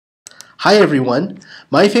Hi everyone!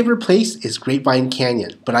 My favorite place is Grapevine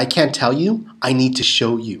Canyon, but I can't tell you, I need to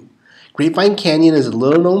show you. Grapevine Canyon is a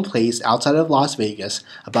little known place outside of Las Vegas,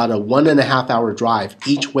 about a 1.5 hour drive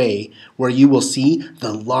each way, where you will see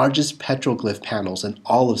the largest petroglyph panels in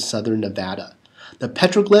all of southern Nevada. The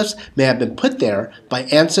petroglyphs may have been put there by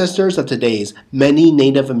ancestors of today's many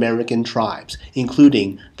Native American tribes,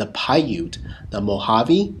 including the Paiute, the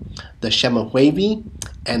Mojave, the Chemehuevi,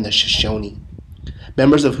 and the Shoshone,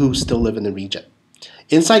 members of who still live in the region.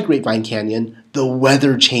 Inside Grapevine Canyon, the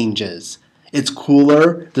weather changes. It's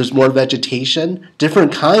cooler, there's more vegetation,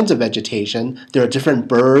 different kinds of vegetation, there are different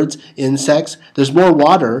birds, insects, there's more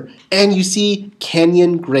water, and you see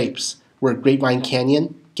canyon grapes, where Grapevine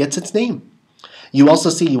Canyon gets its name. You also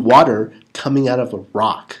see water coming out of a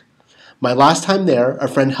rock. My last time there, a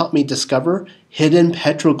friend helped me discover hidden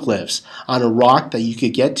petroglyphs on a rock that you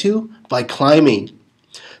could get to by climbing.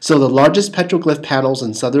 So the largest petroglyph panels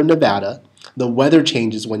in southern Nevada, the weather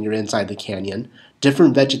changes when you're inside the canyon,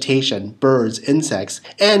 different vegetation, birds, insects,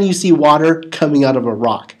 and you see water coming out of a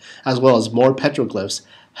rock, as well as more petroglyphs,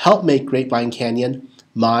 help make Grapevine Canyon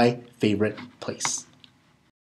my favorite place.